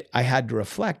 And then I had to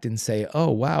reflect and say, oh,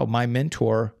 wow, my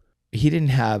mentor, he didn't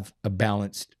have a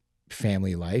balanced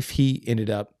family life. He ended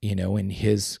up, in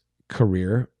his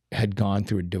career, had gone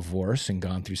through a divorce and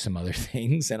gone through some other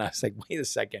things. And I was like, wait a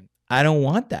second, I don't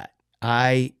want that.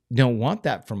 I don't want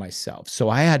that for myself. So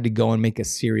I had to go and make a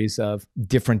series of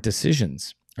different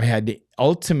decisions. I had to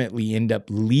ultimately end up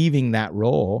leaving that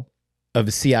role of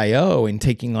a CIO and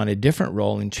taking on a different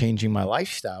role and changing my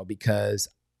lifestyle because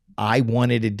I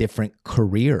wanted a different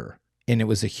career. And it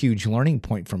was a huge learning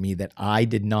point for me that I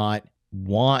did not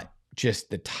want just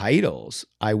the titles.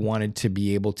 I wanted to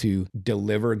be able to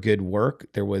deliver good work.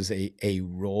 There was a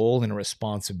role and a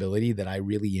responsibility that I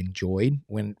really enjoyed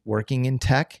when working in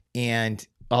tech. And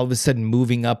all of a sudden,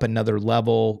 moving up another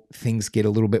level, things get a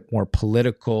little bit more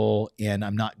political and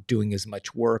I'm not doing as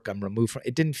much work. I'm removed from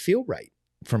it. Didn't feel right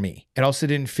for me. It also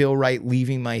didn't feel right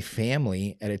leaving my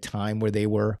family at a time where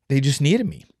they just needed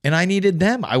me and I needed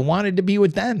them. I wanted to be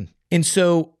with them. And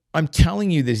so I'm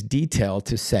telling you this detail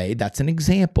to say that's an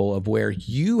example of where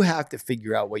you have to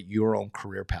figure out what your own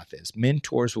career path is.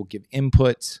 Mentors will give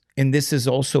inputs. And this is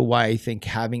also why I think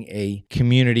having a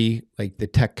community like the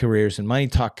Tech Careers and Money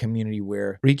Talk community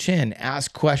where reach in,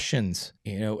 ask questions,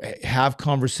 have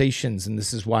conversations. And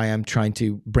this is why I'm trying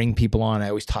to bring people on. I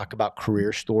always talk about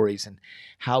career stories and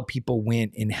how people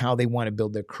went and how they want to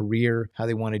build their career, how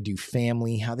they want to do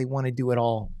family, how they want to do it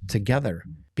all together.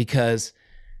 Because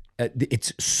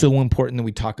it's so important that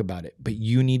we talk about it, but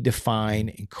you need to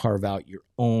find and carve out your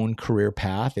own career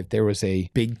path. If there was a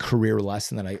big career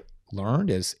lesson that I learned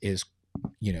is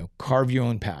carve your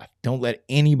own path. Don't let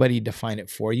anybody define it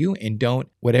for you. And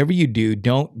whatever you do,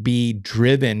 don't be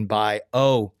driven by,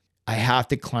 I have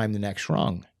to climb the next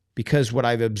rung. Because what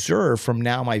I've observed from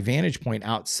now my vantage point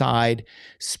outside,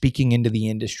 speaking into the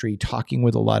industry, talking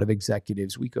with a lot of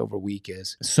executives week over week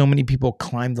is so many people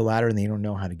climb the ladder and they don't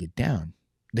know how to get down.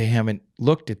 They haven't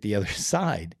looked at the other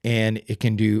side, and it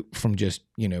can do from just,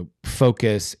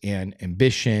 focus and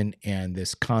ambition and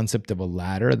this concept of a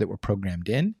ladder that we're programmed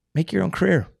in. Make your own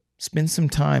career. Spend some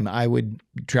time. I would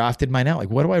drafted mine out. Like,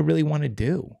 what do I really want to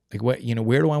do? Like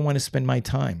where do I want to spend my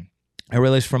time? I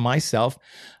realized for myself,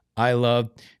 I love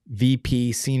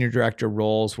VP, senior director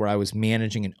roles where I was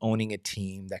managing and owning a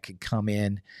team that could come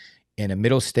in a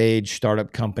middle stage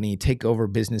startup company, take over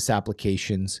business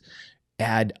applications,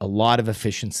 add a lot of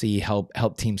efficiency, help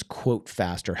teams quote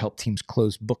faster, help teams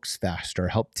close books faster,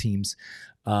 help teams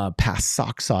pass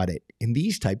SOX audit, and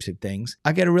these types of things.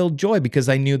 I got a real joy because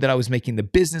I knew that I was making the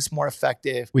business more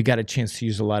effective. We got a chance to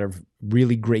use a lot of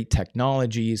really great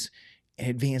technologies and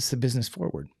advance the business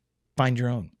forward. Find your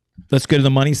own. Let's go to the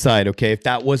money side, okay? If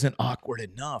that wasn't awkward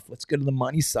enough, let's go to the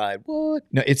money side. What?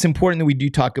 No, it's important that we do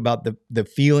talk about the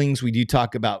feelings. We do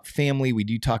talk about family. We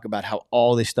do talk about how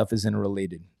all this stuff is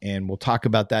interrelated. And we'll talk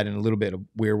about that in a little bit of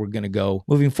where we're going to go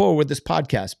moving forward with this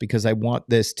podcast because I want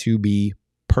this to be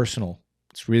personal.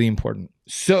 It's really important.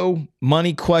 So,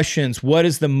 money questions. What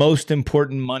is the most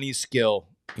important money skill?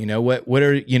 What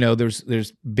are,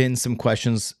 there's been some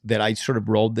questions that I sort of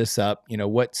rolled this up.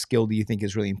 What skill do you think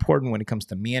is really important when it comes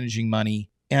to managing money?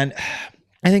 And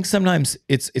I think sometimes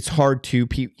it's hard to,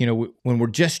 when we're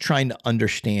just trying to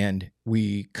understand,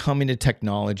 we come into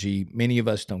technology. Many of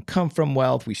us don't come from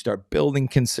wealth. We start building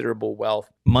considerable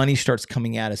wealth. Money starts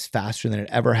coming at us faster than it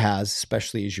ever has,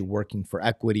 especially as you're working for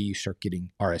equity. You start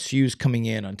getting RSUs coming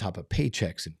in on top of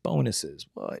paychecks and bonuses.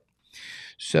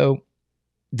 So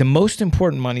the most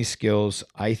important money skills,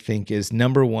 I think, is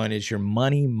number one is your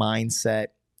money mindset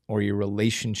or your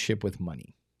relationship with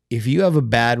money. If you have a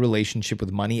bad relationship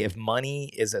with money, if money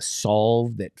is a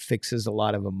solve that fixes a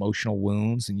lot of emotional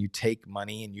wounds and you take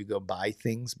money and you go buy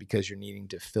things because you're needing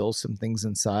to fill some things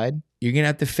inside, you're going to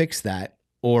have to fix that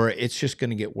or it's just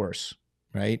going to get worse,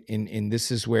 right? And this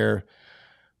is where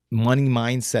money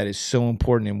mindset is so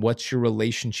important. And what's your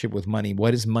relationship with money?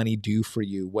 What does money do for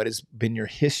you? What has been your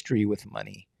history with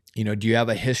money? Do you have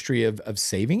a history of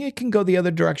saving? It can go the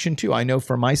other direction too. I know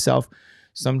for myself,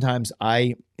 sometimes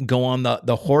I go on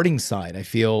the hoarding side. I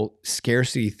feel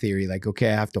scarcity theory, like, okay,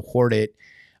 I have to hoard it.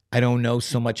 I don't know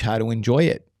so much how to enjoy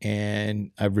it.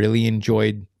 And I really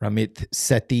enjoyed Ramit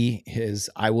Sethi, his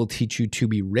I Will Teach You to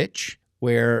Be Rich,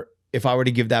 where if I were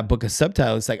to give that book a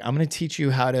subtitle, it's like, I'm going to teach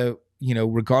you how to,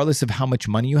 regardless of how much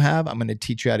money you have, I'm going to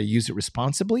teach you how to use it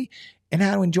responsibly and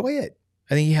how to enjoy it.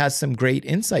 I think he has some great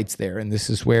insights there. And this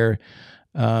is where,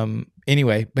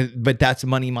 but that's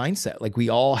money mindset. Like we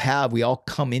all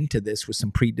come into this with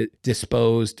some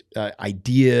predisposed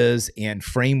ideas and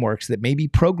frameworks that may be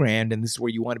programmed. And this is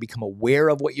where you want to become aware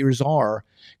of what yours are.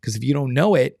 Because if you don't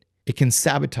know it, it can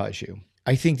sabotage you.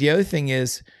 I think the other thing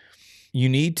is you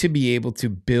need to be able to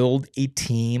build a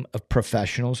team of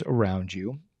professionals around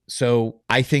you. So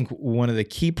I think one of the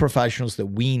key professionals that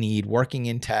we need working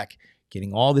in tech,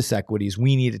 getting all this equities,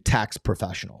 we need a tax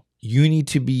professional. You need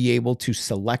to be able to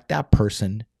select that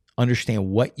person, understand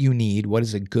what you need, what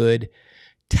does a good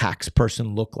tax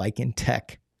person look like in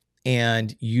tech,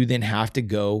 and you then have to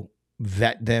go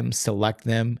vet them, select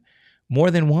them,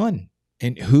 more than one,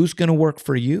 and who's going to work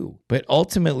for you. But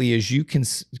ultimately, as you can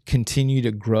continue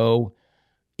to grow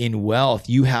in wealth,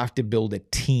 you have to build a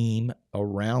team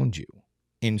around you.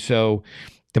 And so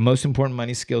the most important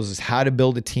money skills is how to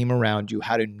build a team around you,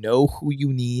 how to know who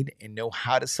you need and know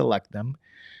how to select them,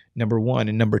 number one.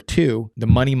 And number two, the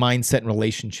money mindset and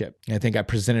relationship. And I think I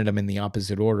presented them in the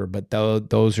opposite order, but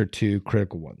those are two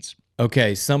critical ones.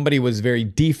 Okay, somebody was very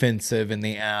defensive and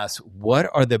they asked, what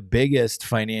are the biggest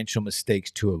financial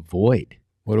mistakes to avoid?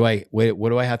 What do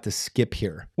I have to skip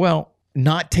here? Well,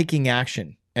 not taking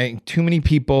action. I think too many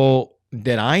people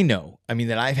that I know, I mean,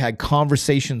 that I've had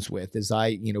conversations with as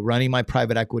I, running my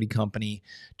private equity company,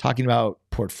 talking about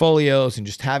portfolios and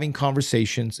just having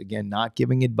conversations, again, not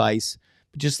giving advice,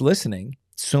 but just listening.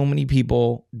 So many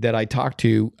people that I talk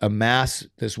to amass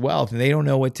this wealth and they don't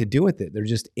know what to do with it. They're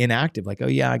just inactive. Like, oh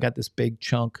yeah, I got this big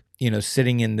chunk,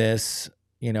 sitting in this,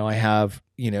 I have,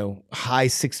 high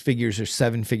 6 figures or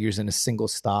 7 figures in a single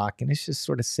stock, and it's just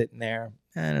sort of sitting there.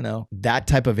 I don't know. That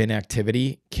type of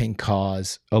inactivity can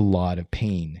cause a lot of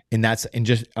pain. And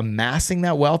just amassing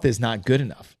that wealth is not good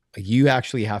enough. Like, you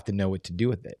actually have to know what to do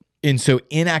with it. And so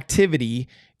inactivity,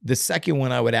 the second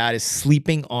one I would add is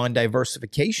sleeping on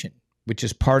diversification, which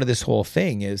is part of this whole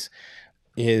thing, is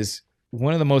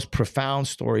one of the most profound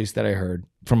stories that I heard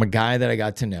from a guy that I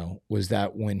got to know was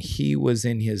that when he was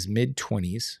in his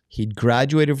mid-20s, he'd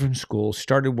graduated from school,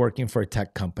 started working for a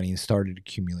tech company, and started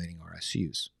accumulating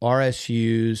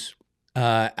RSUs.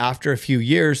 After a few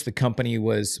years, the company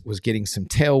was getting some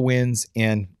tailwinds,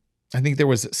 and I think there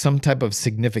was some type of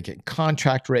significant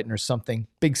contract written or something,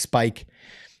 big spike.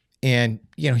 And,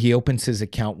 he opens his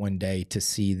account one day to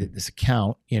see that this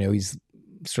account, he's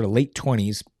sort of late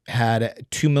 20s, had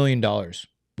 $2 million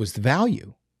was the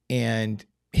value. And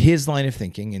his line of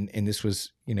thinking, and this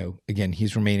was, again,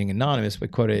 he's remaining anonymous,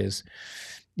 but quote is,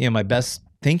 my best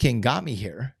thinking got me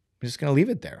here. I'm just going to leave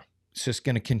it there. It's just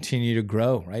going to continue to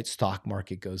grow, right? Stock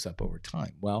market goes up over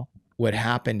time. Well, what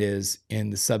happened is in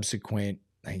the subsequent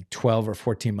 12 or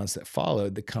 14 months that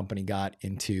followed, the company got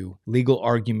into legal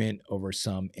argument over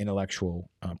some intellectual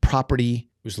property.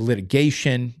 It was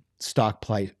litigation. Stock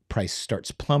price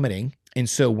starts plummeting. And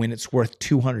so when it's worth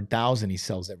 $200,000, he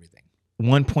sells everything.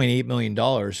 $1.8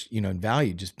 million, in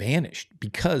value just vanished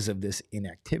because of this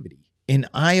inactivity. And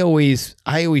I always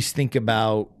think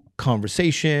about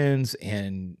conversations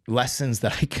and lessons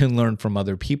that I can learn from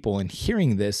other people. And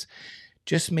hearing this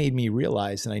just made me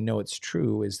realize, and I know it's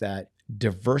true, is that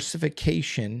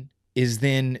diversification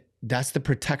that's the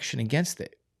protection against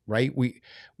it, right?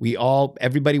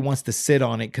 Everybody wants to sit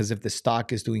on it because if the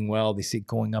stock is doing well, they see it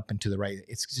going up and to the right,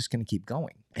 it's just going to keep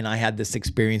going. And I had this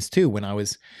experience too when I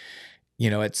was,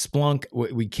 at Splunk.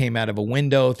 We came out of a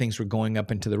window, things were going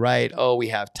up and to the right. Oh, we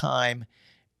have time.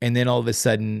 And then all of a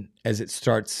sudden, as it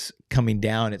starts coming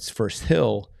down its first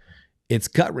hill, it's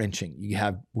gut wrenching.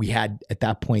 We had at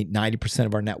that point 90%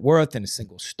 of our net worth in a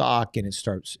single stock, and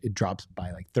it drops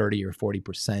by like 30 or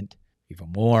 40%,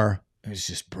 even more. It was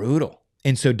just brutal.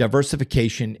 And so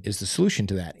diversification is the solution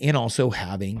to that, and also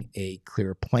having a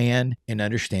clear plan and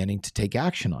understanding to take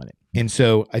action on it. And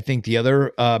so I think the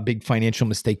other big financial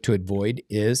mistake to avoid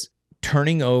is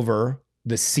turning over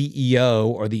the CEO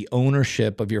or the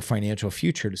ownership of your financial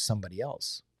future to somebody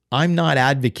else. I'm not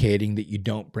advocating that you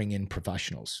don't bring in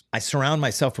professionals. I surround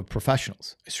myself with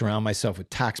professionals. I surround myself with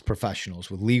tax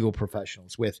professionals, with legal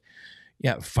professionals, with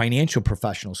financial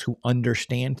professionals who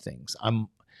understand things. I'm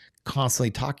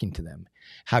constantly talking to them,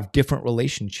 have different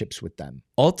relationships with them.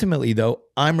 Ultimately, though,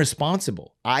 I'm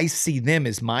responsible. I see them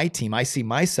as my team. I see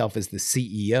myself as the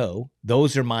CEO.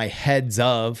 Those are my heads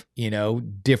of,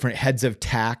 different heads of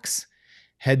tax,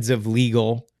 heads of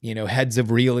legal, heads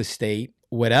of real estate,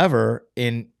 whatever.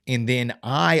 And then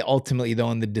I ultimately,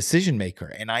 though, am the decision maker,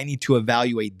 and I need to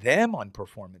evaluate them on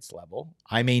performance level.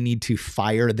 I may need to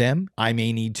fire them. I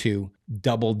may need to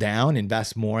double down,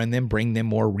 invest more in them, bring them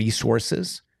more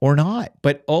resources, or not.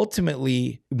 But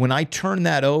ultimately, when I turn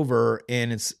that over,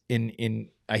 and it's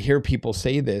I hear people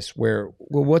say this where,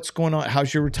 well, what's going on?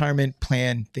 How's your retirement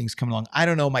plan? Things coming along? I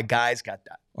don't know. My guy's got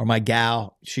that, or my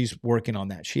gal, she's working on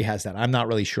that. She has that. I'm not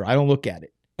really sure. I don't look at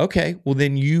it. Okay, well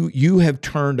then you have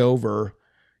turned over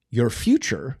your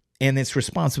future and its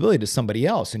responsibility to somebody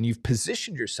else, and you've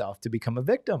positioned yourself to become a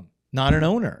victim, not an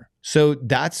owner. So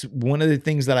that's one of the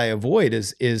things that I avoid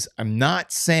is I'm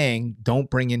not saying don't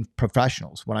bring in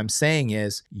professionals. What I'm saying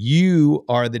is you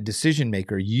are the decision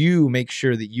maker. You make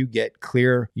sure that you get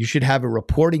clear. You should have a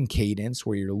reporting cadence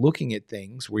where you're looking at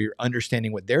things, where you're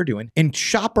understanding what they're doing, and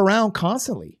shop around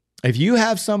constantly. If you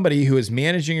have somebody who is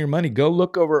managing your money, go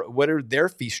look over what are their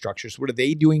fee structures. What are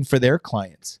they doing for their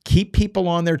clients? Keep people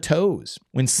on their toes.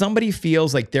 When somebody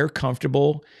feels like they're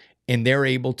comfortable and they're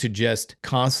able to just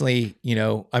constantly,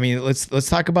 let's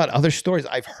talk about other stories.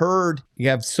 You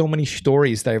have so many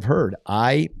stories that I've heard.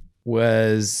 I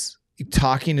was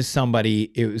talking to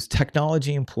somebody, it was a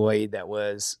technology employee that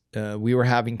was, we were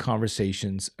having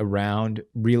conversations around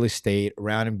real estate,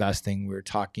 around investing. We were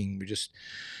just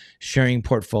sharing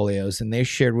portfolios, and they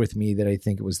shared with me that I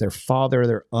think it was their father or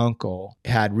their uncle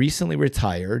had recently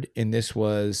retired, and this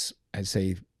was, I'd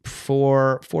say,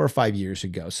 4 or 5 years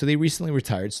ago. So they recently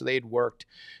retired. So they had worked,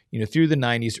 through the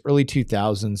 90s, early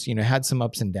 2000s, had some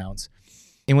ups and downs.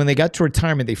 And when they got to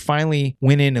retirement, they finally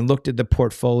went in and looked at the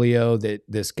portfolio that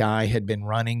this guy had been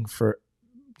running for,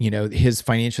 his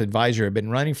financial advisor had been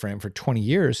running for him for 20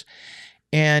 years.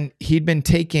 And he'd been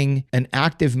taking an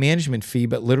active management fee,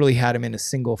 but literally had him in a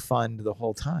single fund the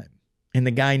whole time. And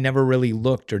the guy never really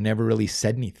looked or never really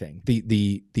said anything.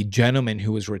 The gentleman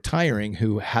who was retiring,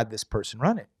 who had this person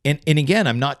run it. And again,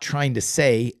 I'm not trying to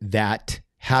say that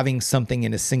having something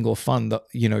in a single fund,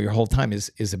 your whole time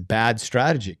is a bad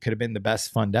strategy. It could have been the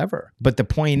best fund ever. But the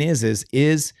point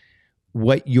is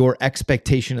what your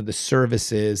expectation of the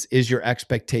service is your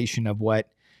expectation of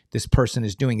what this person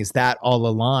is doing, is that all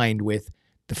aligned with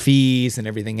the fees and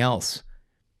everything else,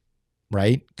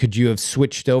 right? Could you have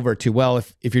switched over to, well,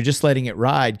 if you're just letting it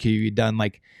ride, could you have done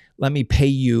like, let me pay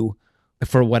you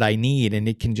for what I need and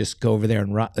it can just go over there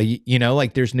and ride,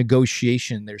 like there's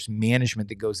negotiation, there's management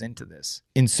that goes into this.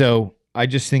 And so I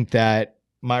just think that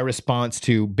my response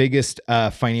to biggest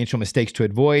financial mistakes to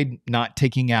avoid: not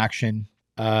taking action,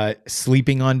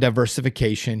 sleeping on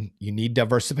diversification. You need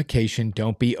diversification.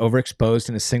 Don't be overexposed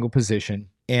in a single position,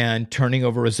 and turning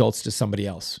over results to somebody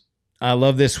else. I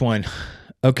love this one.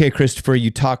 Okay, Christopher, you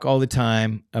talk all the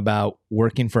time about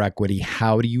working for equity.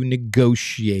 How do you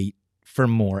negotiate for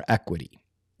more equity?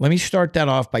 Let me start that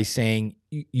off by saying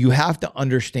you have to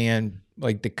understand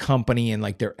like the company and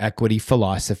like their equity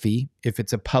philosophy. If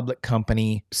it's a public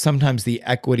company, sometimes the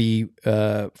equity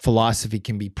philosophy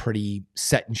can be pretty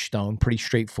set in stone, pretty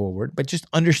straightforward, but just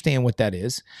understand what that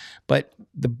is. But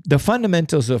the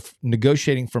fundamentals of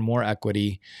negotiating for more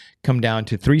equity come down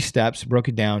to 3 steps. Broke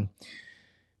it down.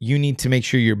 You need to make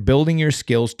sure you're building your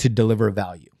skills to deliver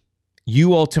value.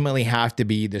 You ultimately have to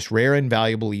be this rare and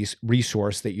valuable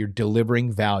resource that you're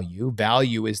delivering value.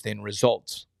 Value is then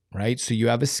results, right? So you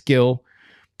have a skill,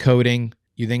 coding,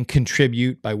 you then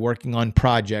contribute by working on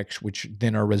projects, which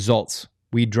then are results.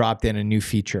 We dropped in a new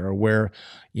feature, or we're,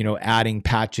 adding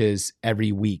patches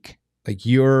every week. Like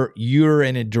you're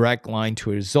in a direct line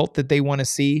to a result that they want to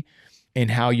see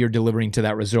and how you're delivering to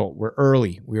that result. We're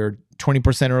early. We're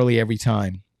 20% early every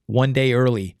time. 1 day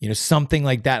early, something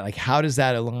like that. Like, how does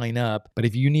that align up? But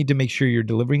if you need to make sure you're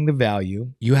delivering the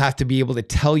value, you have to be able to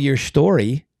tell your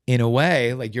story in a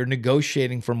way like you're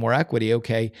negotiating for more equity.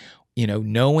 Okay.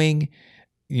 Knowing,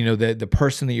 the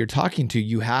person that you're talking to,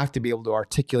 you have to be able to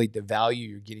articulate the value.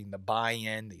 You're getting the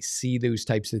buy-in. They see those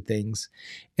types of things.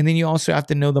 And then you also have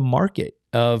to know the market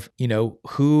of,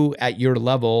 who at your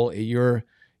level,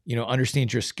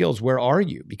 understands your skills. Where are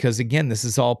you? Because again, this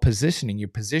is all positioning. You're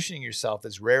positioning yourself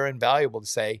as rare and valuable to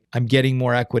say, I'm getting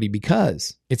more equity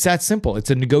because. It's that simple. It's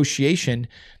a negotiation,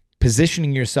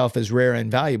 positioning yourself as rare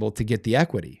and valuable to get the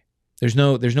equity. There's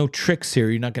no tricks here.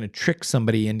 You're not going to trick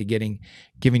somebody into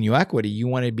giving you equity. You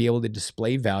want to be able to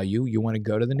display value. You want to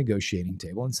go to the negotiating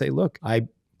table and say, look, I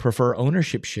prefer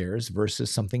ownership shares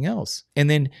versus something else. And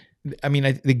then,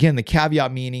 again, the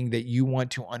caveat meaning that you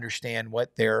want to understand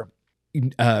what their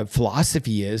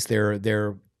philosophy is,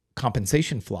 their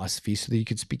compensation philosophy, so that you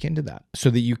can speak into that, so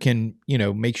that you can,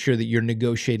 make sure that you're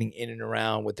negotiating in and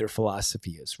around what their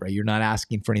philosophy is, right? You're not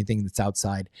asking for anything that's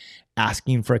outside.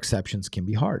 Asking for exceptions can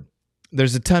be hard.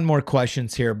 There's a ton more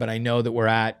questions here, but I know that we're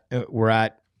at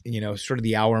sort of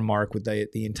the hour mark with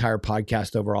the entire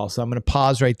podcast overall. So I'm going to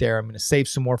pause right there. I'm going to save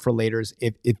some more for later.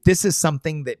 If this is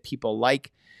something that people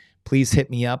like, please hit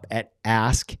me up at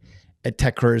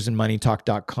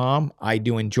ask@techcareersandmoneytalk.com. I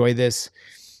do enjoy this.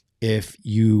 If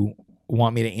you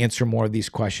want me to answer more of these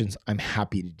questions, I'm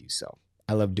happy to do so.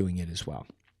 I love doing it as well.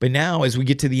 But now, as we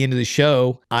get to the end of the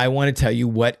show, I want to tell you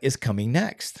what is coming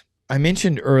next. I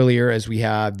mentioned earlier, as we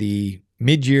have the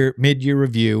mid-year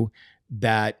review,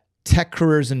 that Tech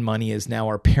Careers and Money is now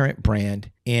our parent brand,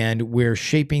 and we're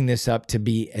shaping this up to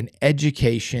be an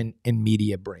education and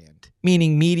media brand.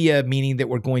 Meaning that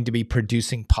we're going to be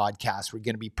producing podcasts, we're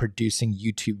going to be producing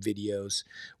YouTube videos,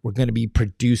 we're going to be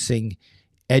producing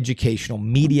educational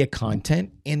media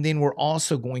content, and then we're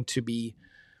also going to be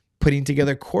putting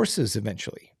together courses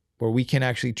eventually where we can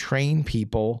actually train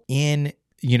people in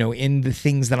the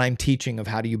things that I'm teaching of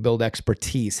how do you build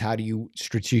expertise, how do you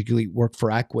strategically work for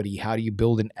equity, how do you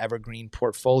build an evergreen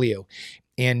portfolio,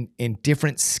 and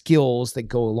different skills that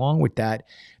go along with that.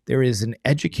 There is an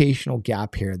educational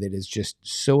gap here that is just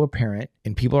so apparent,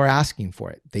 and people are asking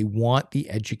for it. They want the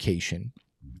education.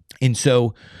 And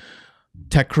so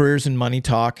Tech Careers and Money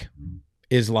Talk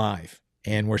is live,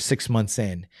 and we're 6 months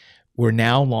in. We're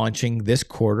now launching this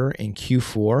quarter in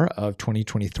Q4 of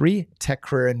 2023, Tech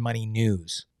Career and Money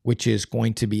News, which is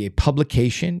going to be a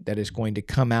publication that is going to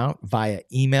come out via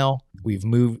email.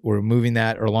 We're moving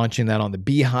that or launching that on the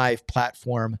Beehive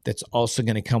platform. That's also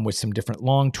going to come with some different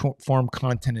long-form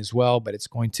content as well, but it's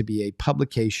going to be a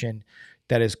publication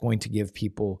that is going to give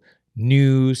people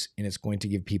news, and it's going to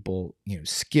give people,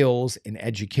 skills and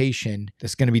education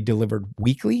that's going to be delivered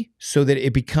weekly so that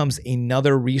it becomes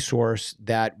another resource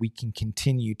that we can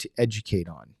continue to educate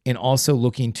on. And also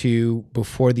looking to,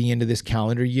 before the end of this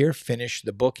calendar year, finish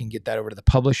the book and get that over to the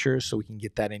publishers so we can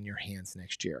get that in your hands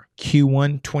next year.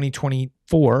 Q1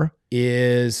 2024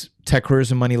 is Tech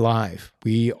Careers and Money Live.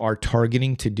 We are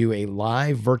targeting to do a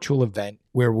live virtual event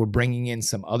where we're bringing in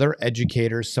some other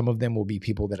educators. Some of them will be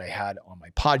people that I had on my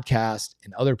podcast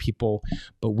and other people,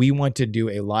 but we want to do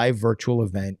a live virtual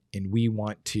event, and we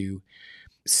want to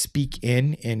speak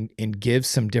in and give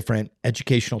some different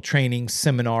educational training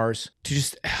seminars to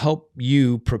just help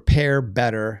you prepare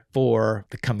better for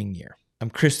the coming year. I'm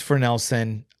Christopher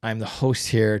Nelson. I'm the host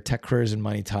here, Tech Careers and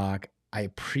Money Talk. I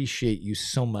appreciate you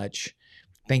so much.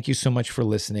 Thank you so much for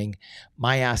listening.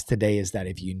 My ask today is that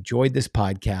if you enjoyed this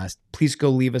podcast, please go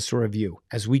leave us a review.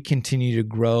 As we continue to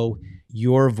grow,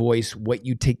 your voice, what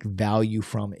you take value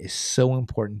from, is so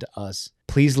important to us.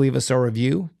 Please leave us a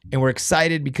review. And we're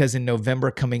excited because in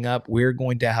November coming up, we're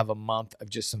going to have a month of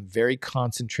just some very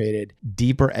concentrated,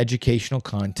 deeper educational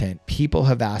content. People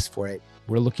have asked for it.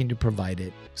 We're looking to provide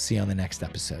it. See you on the next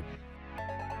episode.